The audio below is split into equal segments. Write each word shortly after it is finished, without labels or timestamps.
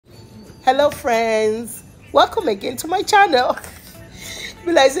Hello friends, welcome again to my channel.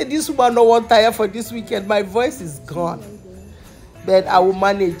 Will I say this woman no one tire for this weekend? My voice is gone, but I will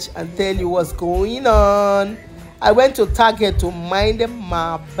manage and tell you what's going on. I went to Target to mind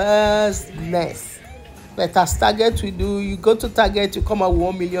my business, but as Target we do, you go to Target, you come out with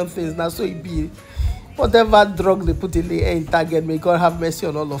 1 million things. Now so it be whatever drug they put in the air in Target, may God have mercy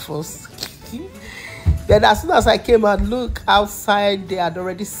on all of us. Then as soon as I came and look outside, they had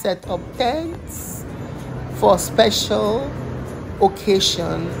already set up tents for special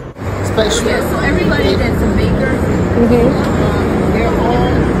occasion. Special. Yeah, so everybody that's a baker, they're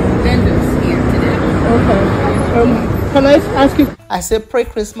all vendors here today. Okay. Can I ask you? I say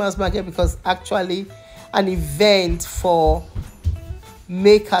pre-Christmas market because actually an event for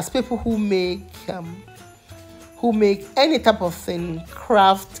makers, people who make any type of thing,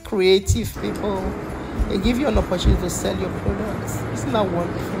 craft, creative people. They give you an opportunity to sell your products. Isn't that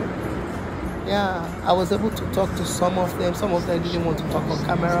wonderful? Yeah, I was able to talk to some of them. Some of them didn't want to talk on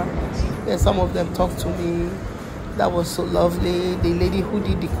camera. Then some of them talked to me. That was so lovely. The lady who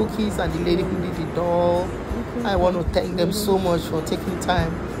did the cookies and the lady who did the doll. I want to thank them so much for taking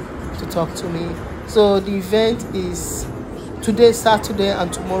time to talk to me. So the event is today, Saturday,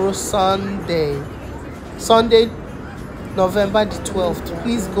 and tomorrow, Sunday. Sunday, November the 12th.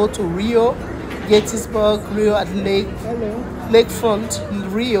 Please go to Rio Gaithersburg, Rio at Lakefront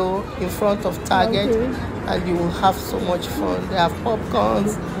Rio in front of Target, and you will have so much fun. They have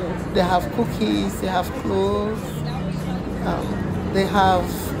popcorns, they have cookies, they have clothes, they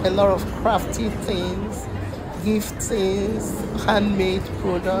have a lot of crafty things, gift things, handmade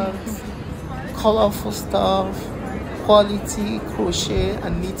products, colorful stuff, quality crochet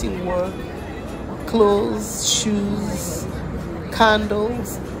and knitting work, clothes, shoes,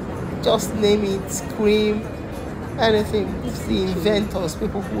 candles, just name it, cream, anything. The inventors,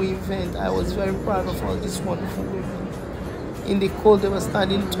 people who invent. I was very proud of all these wonderful women. In the cold, they were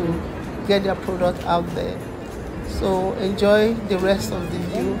standing to get their product out there. So enjoy the rest of the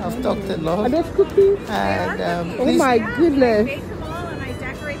view. I've talked a lot. Are those cookies? And oh my goodness! I make them all and I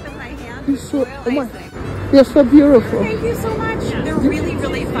decorate them by hand. You're so, they're so beautiful. Thank you so much. They're really,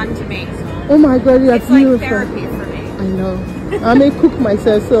 really fun to make. Oh my God, you're beautiful. It's like therapy for me. I know. I may cook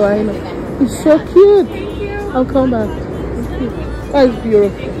myself, so I know. It's so cute. Thank you. I'll come back. Thank you. That's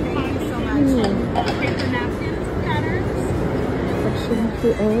beautiful. Thank you so much. Paper napkins, patterns.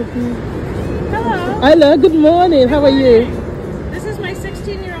 Hello. Hello, good morning. How are you? This is my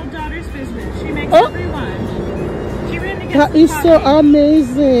 16-year-old daughter's business. She makes Oh. everyone. She really gets That the is so coffee. I'm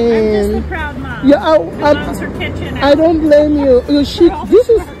just amazing. a proud mom. Yeah, Who owns her kitchen. I don't blame you.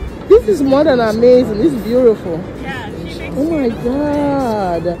 This is more than amazing. It's beautiful. Yeah, she makes Oh my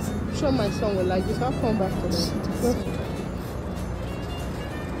God. I'm sure my son will like this. I'll come back to that.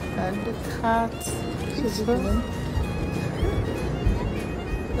 And the cat.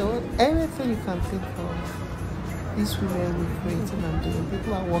 Everything you can think of, these women were creating and doing.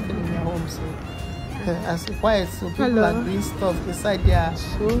 People are working in their homes, so as quiet, so people are doing stuff inside their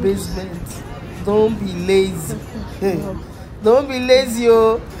basement. Don't be lazy. Don't be lazy,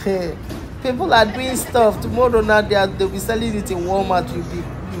 oh. People are doing stuff. Tomorrow now they'll be selling it in Walmart.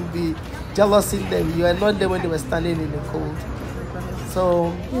 You'll be jealous in them. You are not there when they were standing in the cold.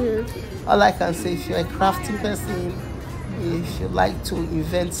 So all I can say, if you're a crafty person, if you like to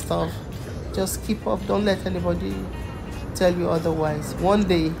invent stuff, just keep up. Don't let anybody tell you otherwise. One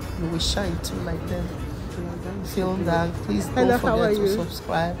day you will shine too like them. Film that. Please don't forget to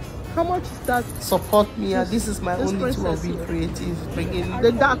subscribe. How much is that? Support me. This is my only tool of being creative, bringing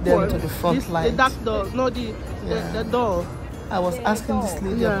The dark them one. to the front line. The dark doll, no the doll. I was asking this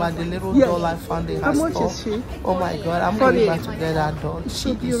lady about the little doll I found in her store. How much is she? Oh my God, I'm going back to get that doll.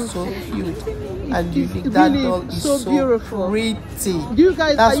 She is so cute and unique. That doll is so beautiful. pretty. Do you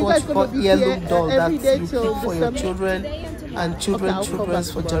guys? That's are you what guys you call going to be heirloom here doll every that day you till keep for your December? children and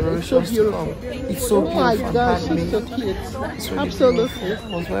children's for generations so to beautiful. come. It's so beautiful. Oh my and gosh, she's handmade. so cute. It's really Absolutely.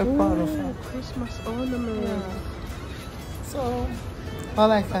 beautiful. I was very proud of her. Christmas ornament. So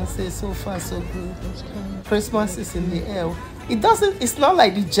all I can say, so far so good. Christmas is in the air. It's not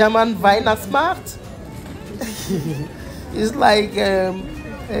like the German Weihnachtsmarkt. It's like a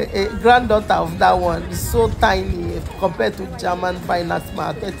granddaughter of that one. It's so tiny compared to German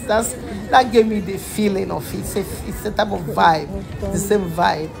Weihnachtsmarkt. That gave me the feeling of it. It's a type of vibe, the same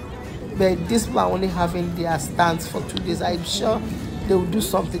vibe. But these people are only having their stands for 2 days. I'm sure they will do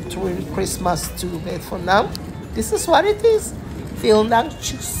something during Christmas too. But for now, this is what it is. Vielen Dank.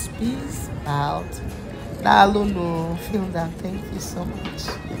 Tschüss. Peace out. Vielen Dank. Thank you so much.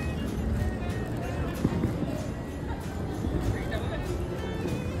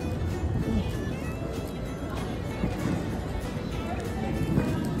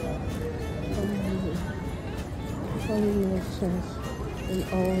 Holy Lord Church and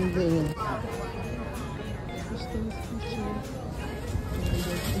all there.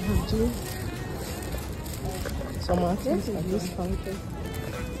 Some artists at this counter.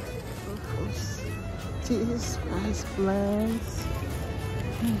 Teas, spice blends.